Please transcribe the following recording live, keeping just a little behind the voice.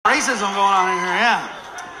racism going on in here, yeah.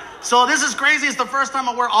 So this is crazy. It's the first time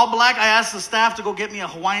I wear all black. I asked the staff to go get me a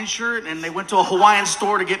Hawaiian shirt, and they went to a Hawaiian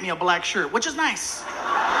store to get me a black shirt, which is nice.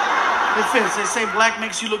 It fits. They say black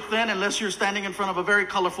makes you look thin unless you're standing in front of a very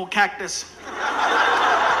colorful cactus.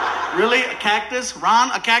 Really? A cactus?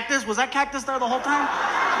 Ron, a cactus? Was that cactus there the whole time?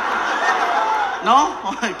 No?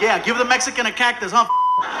 Yeah, give the Mexican a cactus, huh?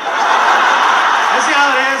 Let's see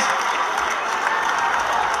how it is.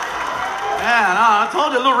 Yeah, no, I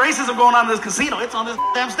told you, a little racism going on in this casino. It's on this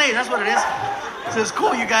damn stage. That's what it is. So it's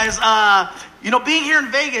cool, you guys. Being here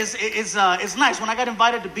in Vegas is nice. When I got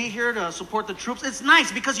invited to be here to support the troops, it's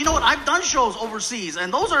nice because you know what? I've done shows overseas,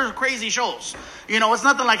 and those are crazy shows. You know, it's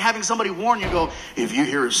nothing like having somebody warn you, go, if you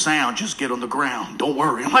hear a sound, just get on the ground. Don't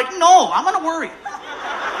worry. I'm like, no, I'm going to worry.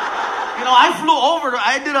 You know,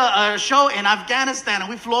 I did a show in Afghanistan, and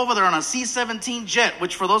we flew over there on a C-17 jet,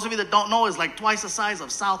 which for those of you that don't know is like twice the size of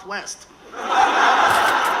Southwest.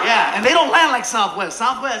 Yeah, and they don't land like Southwest.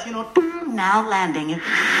 Southwest, you know, now landing.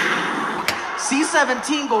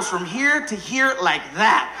 C-17 goes from here to here like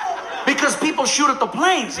that. Because people shoot at the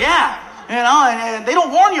planes, yeah. You know, and they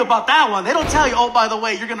don't warn you about that one. They don't tell you, oh, by the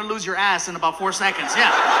way, you're going to lose your ass in about 4 seconds. Yeah.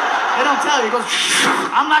 They don't tell you. It goes,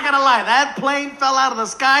 I'm not going to lie. That plane fell out of the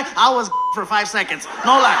sky. I was for 5 seconds.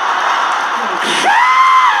 No lie.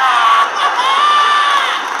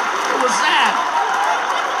 It was sad.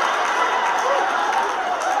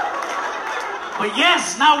 But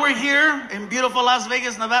yes, now we're here in beautiful Las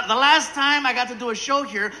Vegas, Nevada. The last time I got to do a show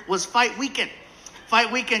here was Fight Weekend. Fight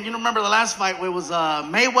Weekend, you remember the last fight where it was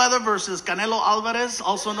Mayweather versus Canelo Alvarez,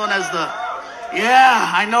 also known as the... Yeah,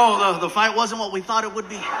 I know, the fight wasn't what we thought it would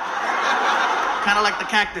be. Kind of like the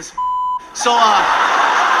cactus. So,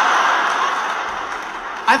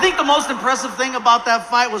 I think the most impressive thing about that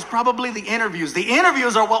fight was probably the interviews. The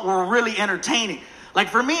interviews are what were really entertaining. Like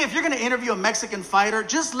for me, if you're going to interview a Mexican fighter,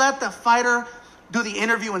 just let the fighter do the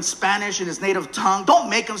interview in Spanish in his native tongue. Don't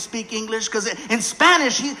make him speak English, because in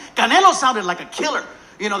Spanish, Canelo sounded like a killer.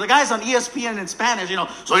 You know, the guys on ESPN in Spanish, you know,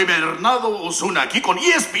 soy Bernardo Osuna, aquí con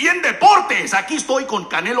ESPN Deportes. Aquí estoy con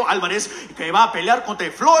Canelo Álvarez, que va a pelear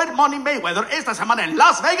contra Floyd Money Mayweather esta semana en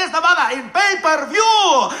Las Vegas, Nevada, en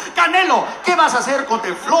pay-per-view. Canelo, ¿qué vas a hacer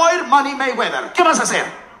contra Floyd Money Mayweather? ¿Qué vas a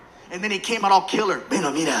hacer? And then he came out all killer.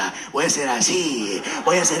 Bueno, mira, voy a hacer así,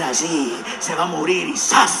 se va a morir y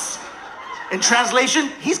 ¡zas! In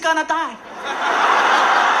translation, he's gonna die.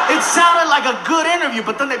 It sounded like a good interview,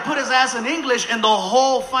 but then they put his ass in English and the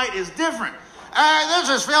whole fight is different. This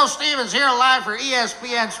is Phil Stevens here live for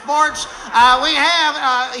ESPN Sports. We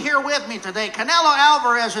have here with me today, Canelo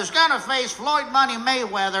Alvarez is going to face Floyd Money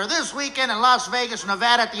Mayweather this weekend in Las Vegas,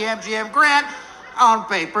 Nevada at the MGM Grand on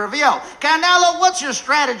pay-per-view. Canelo, what's your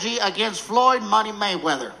strategy against Floyd Money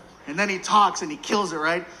Mayweather? And then he talks and he kills it,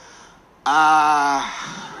 right?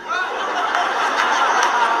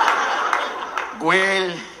 Well,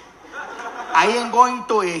 I am going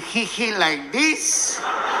to hit him like this,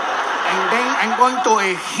 and then I'm going to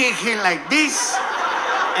hit him like this,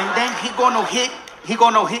 and then he gonna hit,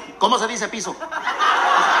 ¿cómo se dice piso?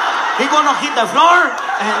 He gonna hit the floor,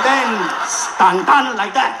 and then tan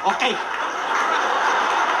like that, okay.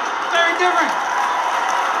 Very different.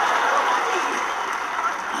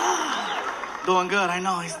 Doing good, I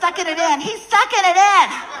know. He's sucking it in.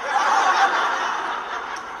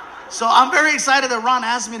 So I'm very excited that Ron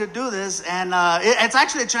asked me to do this, and it's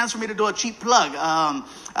actually a chance for me to do a cheap plug.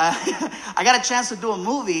 I got a chance to do a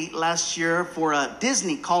movie last year for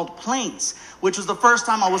Disney called Planes, which was the first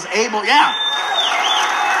time I was able,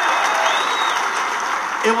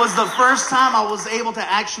 It was the first time I was able to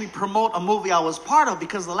actually promote a movie I was part of,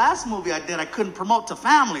 because the last movie I did, I couldn't promote to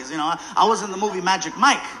families. You know, I was in the movie Magic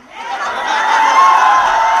Mike.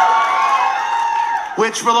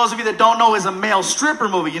 Which, for those of you that don't know, is a male stripper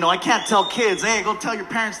movie. You know, I can't tell kids, hey, go tell your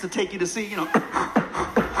parents to take you to see, you know.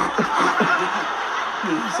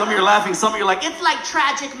 Some of you are laughing, some of you are like, it's like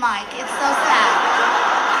Tragic Mike. It's so sad.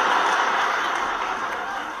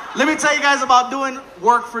 Let me tell you guys about doing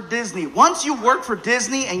work for Disney. Once you work for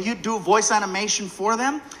Disney and you do voice animation for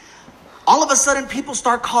them, all of a sudden people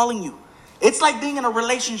start calling you. It's like being in a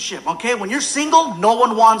relationship, okay? When you're single, no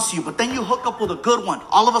one wants you, but then you hook up with a good one.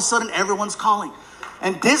 All of a sudden, everyone's calling.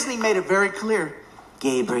 And Disney made it very clear,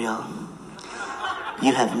 Gabriel,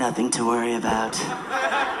 you have nothing to worry about.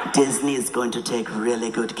 Disney is going to take really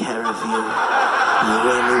good care of you.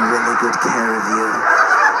 Really good care of you.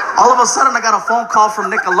 All of a sudden, I got a phone call from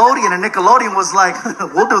Nickelodeon, and Nickelodeon was like,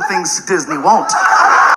 we'll do things Disney won't.